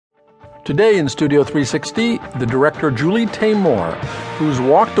Today in Studio 360, the director Julie Taymor, who's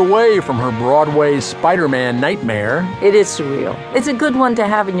walked away from her Broadway Spider-Man nightmare. It is surreal. It's a good one to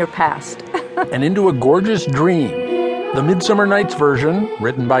have in your past. And into a gorgeous dream. The Midsummer Night's version,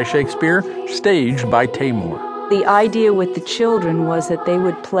 written by Shakespeare, staged by Taymor. The idea with the children was that they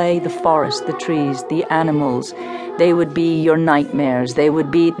would play the forest, the trees, the animals. They would be your nightmares. They would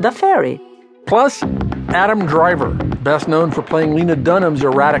be the fairy. Plus, Adam Driver, best known for playing Lena Dunham's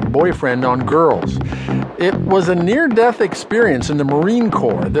erratic boyfriend on Girls. It was a near-death experience in the Marine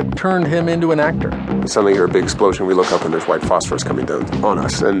Corps that turned him into an actor. We suddenly hear a big explosion. We look up and there's white phosphorus coming down on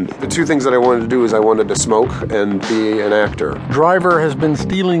us. And the two things that I wanted to do is I wanted to smoke and be an actor. Driver has been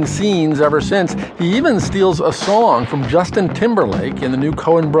stealing scenes ever since. He even steals a song from Justin Timberlake in the new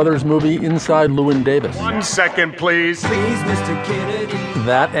Coen Brothers movie Inside Llewyn Davis. 1 second, please. Please, Mr. Kennedy.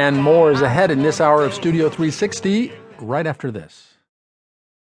 That and more is ahead in this hour of Studio 360, right after this.